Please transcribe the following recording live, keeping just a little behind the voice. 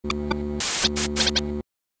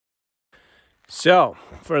So,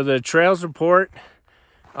 for the trails report,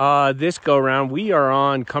 this go around, we are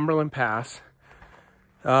on Cumberland Pass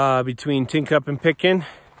between Tincup and Pitkin.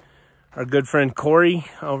 Our good friend Corey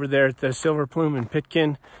over there at the Silver Plume in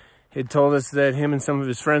Pitkin had told us that him and some of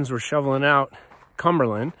his friends were shoveling out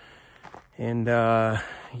Cumberland. And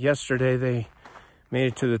yesterday they made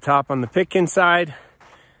it to the top on the Pitkin side.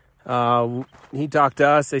 He talked to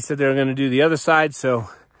us. They said they were going to do the other side, so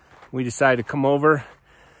we decided to come over,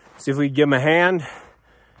 see if we could give them a hand,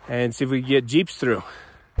 and see if we could get Jeeps through.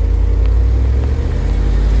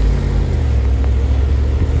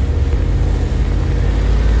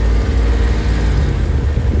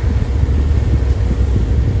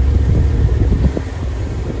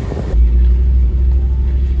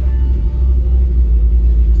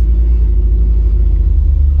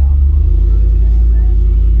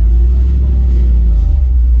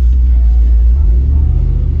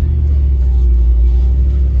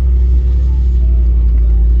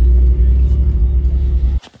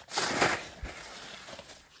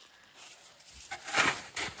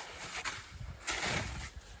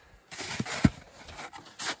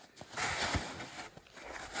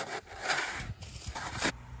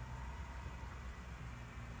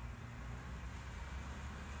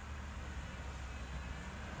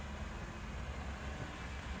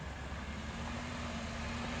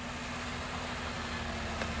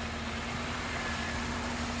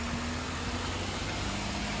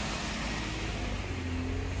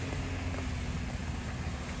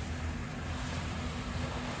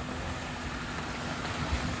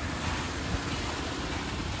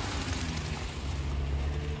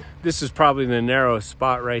 This is probably the narrowest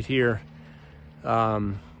spot right here.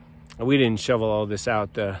 We didn't shovel all this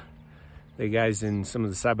out. The guys in some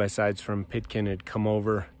of the side-by-sides from Pitkin had come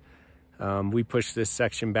over. We pushed this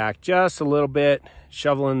section back just a little bit,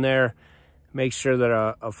 shovel in there, make sure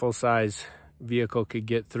that a full-size vehicle could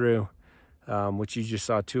get through, which you just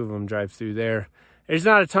saw two of them drive through there. There's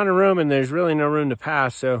not a ton of room, and there's really no room to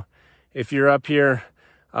pass, so if you're up here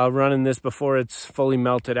running this before it's fully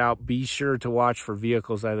melted out, be sure to watch for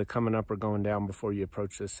vehicles either coming up or going down before you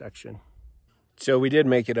approach this section. So we did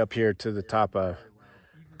make it up here to the top of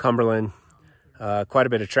Cumberland. Quite a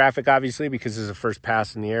bit of traffic, obviously, because this is the first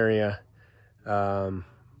pass in the area. You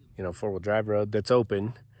know, four-wheel drive road that's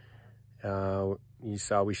open. You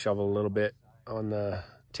saw we shoveled a little bit on the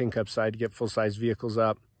Tincup side to get full-size vehicles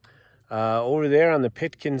up. Over there on the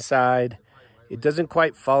Pitkin side, it doesn't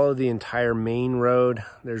quite follow the entire main road.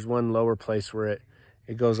 There's one lower place where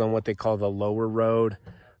it goes on what they call the lower road.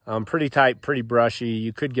 Pretty tight, pretty brushy.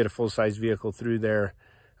 You could get a full-size vehicle through there,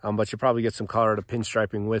 but you'll probably get some Colorado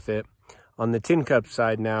pinstriping with it. On the Tincup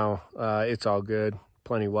side now, it's all good.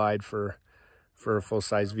 Plenty wide for a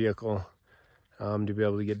full-size vehicle to be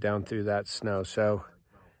able to get down through that snow. So,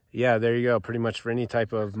 yeah, there you go. Pretty much for any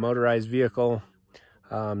type of motorized vehicle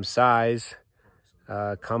size,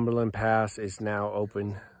 Cumberland Pass is now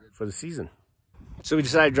open for the season. So we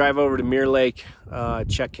decided to drive over to Mirror Lake,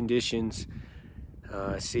 check conditions,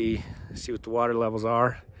 see what the water levels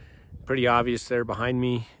are. Pretty obvious there behind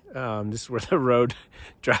me. This is where the road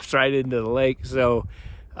drops right into the lake. So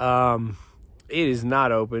it is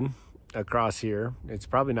not open across here. It's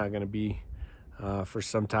probably not going to be for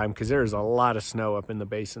some time because there is a lot of snow up in the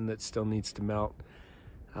basin that still needs to melt,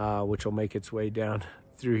 which will make its way down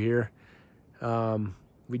through here.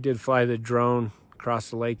 We did fly the drone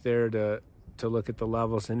across the lake there to look at the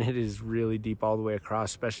levels, and it is really deep all the way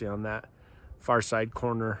across, especially on that far side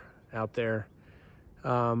corner out there.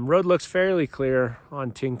 Road looks fairly clear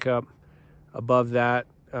on Tincup. Above that,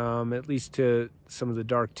 at least to some of the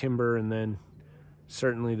dark timber, and then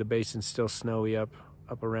certainly the basin's still snowy up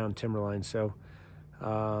around timberline. So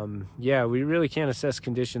yeah, we really can't assess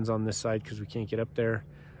conditions on this side because we can't get up there.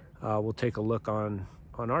 We'll take a look on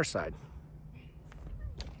our side.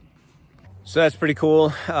 So that's pretty cool.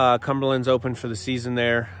 Cumberland's open for the season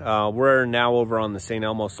there. We're now over on the St.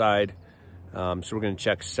 Elmo side, so we're going to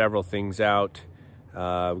check several things out.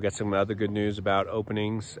 We got some other good news about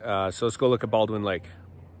openings. So let's go look at Baldwin Lake.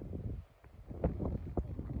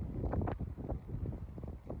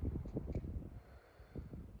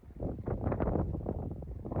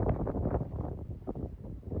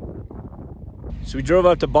 So we drove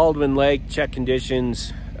up to Baldwin Lake, check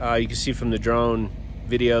conditions. You can see from the drone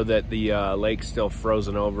video that the lake's still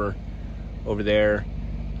frozen over there.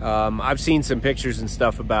 I've seen some pictures and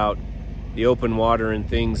stuff about the open water and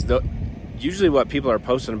things. Usually what people are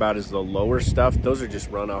posting about is the lower stuff. Those are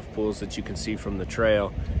just runoff pools that you can see from the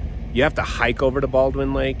trail. You have to hike over to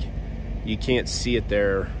Baldwin Lake. You can't see it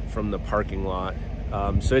there from the parking lot.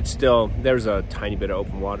 So it's still, there's a tiny bit of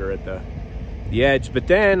open water at the edge. But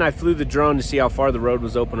then I flew the drone to see how far the road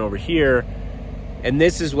was open over here. And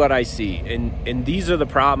this is what I see. And these are the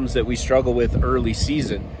problems that we struggle with early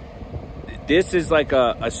season. This is like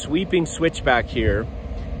a sweeping switchback here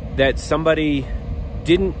that somebody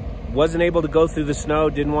wasn't able to go through the snow,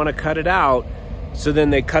 didn't want to cut it out. So then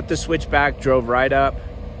they cut the switchback, drove right up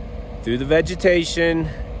through the vegetation,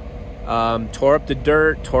 tore up the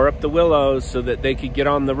dirt, tore up the willows so that they could get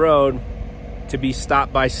on the road to be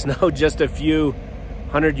stopped by snow just a few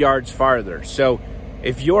 100 yards farther. So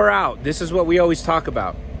if you're out, this is what we always talk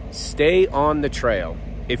about. Stay on the trail.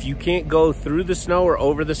 If you can't go through the snow or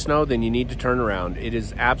over the snow, then you need to turn around. It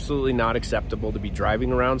is absolutely not acceptable to be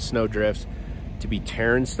driving around snow drifts, to be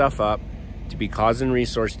tearing stuff up, to be causing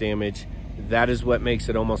resource damage. That is what makes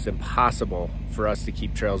it almost impossible for us to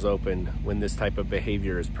keep trails open when this type of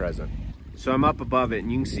behavior is present. So I'm up above it,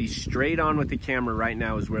 and you can see straight on with the camera right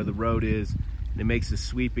now is where the road is, and it makes a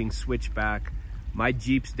sweeping switchback. My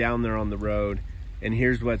Jeep's down there on the road, and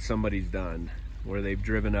here's what somebody's done, where they've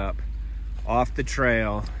driven up off the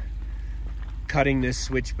trail, cutting this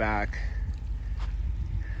switchback,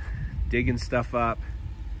 digging stuff up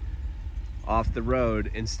off the road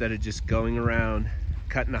instead of just going around,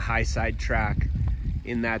 cutting a high side track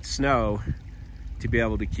in that snow to be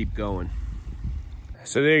able to keep going.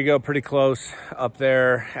 So there you go, pretty close up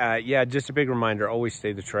there. Yeah, just a big reminder, always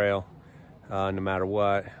stay the trail, no matter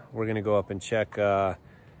what. We're gonna go up and check,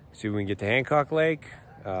 see if we can get to Hancock Lake,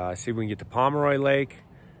 see if we can get to Pomeroy Lake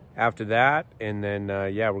after that. And then,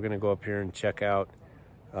 yeah, we're gonna go up here and check out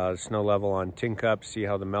the snow level on Tincup, see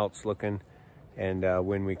how the melt's looking, and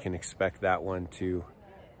when we can expect that one to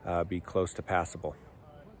be close to passable.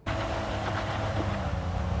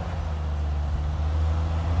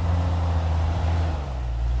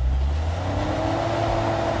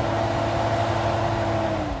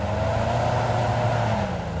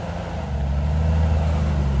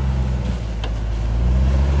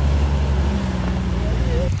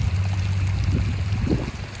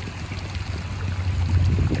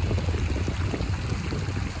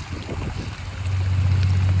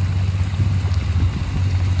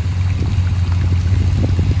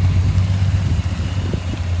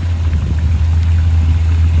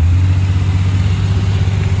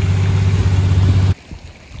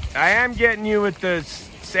 I am getting you with the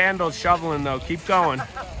sandals shoveling though. Keep going.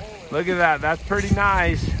 Look at that. That's pretty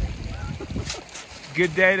nice.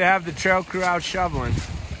 Good day to have the trail crew out shoveling.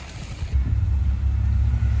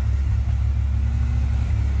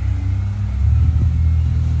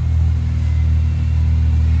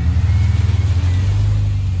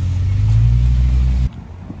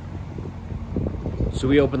 So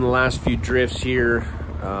we opened the last few drifts here.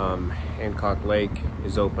 Hancock Lake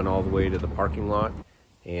is open all the way to the parking lot.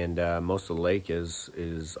 And most of the lake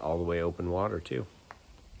is all the way open water too.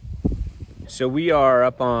 So we are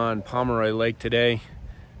up on Pomeroy Lake today.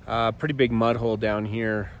 Pretty big mud hole down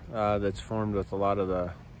here that's formed with a lot of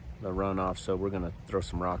the runoff. So we're gonna throw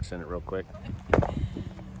some rocks in it real quick.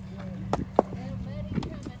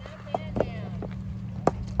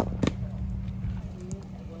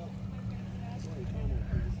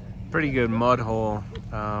 Pretty good mud hole,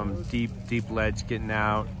 deep ledge getting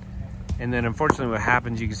out. And then unfortunately what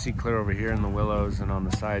happens, you can see clear over here in the willows and on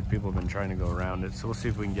the side, people have been trying to go around it. So we'll see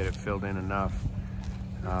if we can get it filled in enough.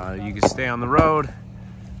 You can stay on the road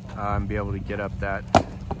and be able to get up that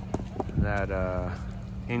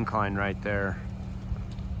incline right there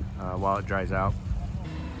while it dries out.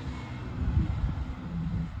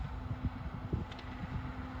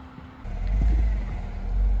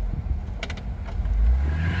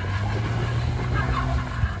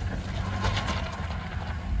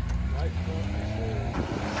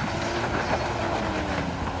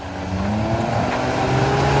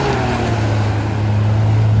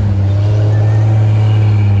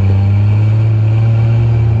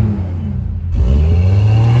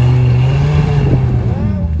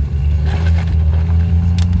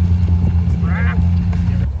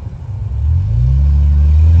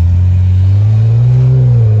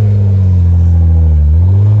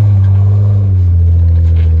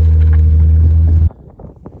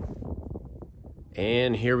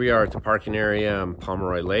 And here we are at the parking area on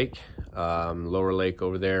Pomeroy Lake. Lower lake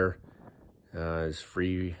over there is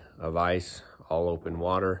free of ice, all open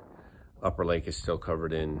water. Upper lake is still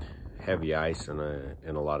covered in heavy ice and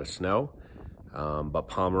a lot of snow. But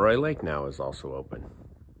Pomeroy Lake now is also open.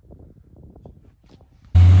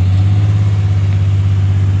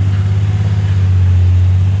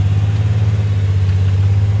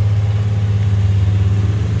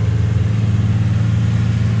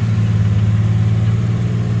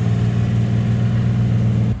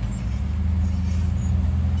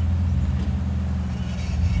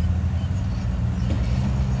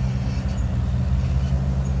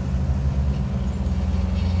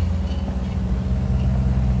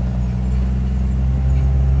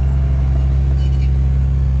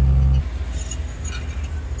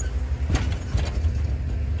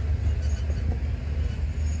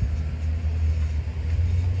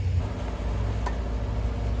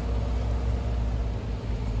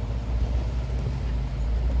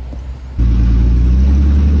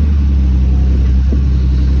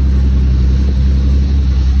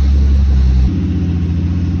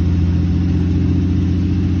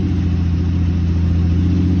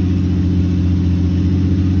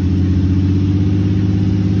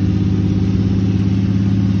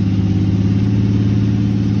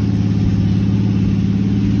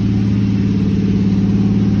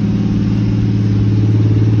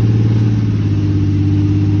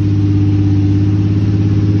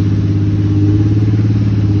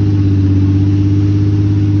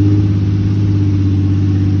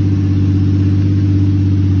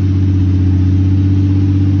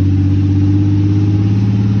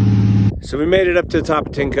 made it up to the top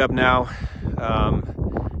of Tincup now.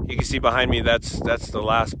 You can see behind me, that's the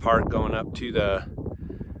last part going up to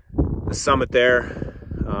the summit there.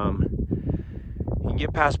 You can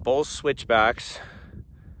get past both switchbacks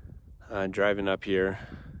driving up here,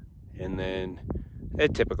 and then a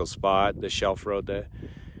typical spot, the shelf road that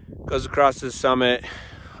goes across the summit.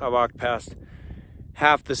 I walked past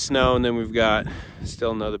half the snow, and then we've got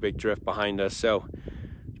still another big drift behind us. So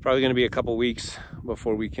it's probably going to be a couple weeks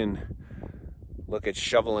before we can look at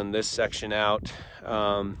shoveling this section out.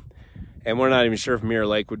 And we're not even sure if Mirror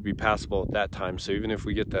Lake would be passable at that time. So even if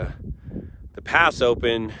we get the pass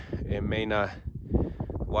open, it may not,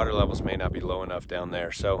 water levels may not be low enough down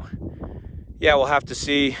there. So yeah, we'll have to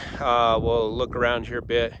see. We'll look around here a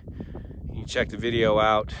bit. You can check the video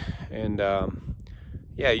out, and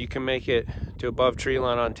yeah, you can make it to above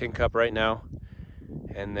Treeline on Tincup right now,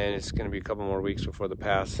 and then it's going to be a couple more weeks before the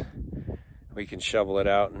pass. We can shovel it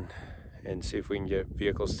out and see if we can get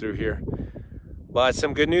vehicles through here. But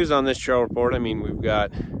some good news on this trail report. I mean, we've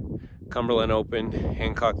got Cumberland open,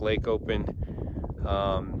 Hancock Lake open,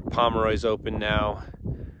 Pomeroy's open now,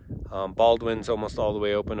 Baldwin's almost all the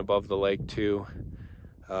way open above the lake too.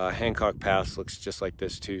 Hancock Pass looks just like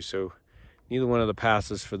this too, so neither one of the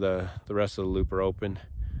passes for the rest of the loop are open.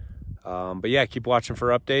 But yeah, keep watching for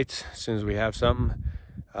updates. As soon as we have something,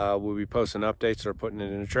 we'll be posting updates or putting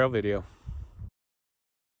it in a trail video.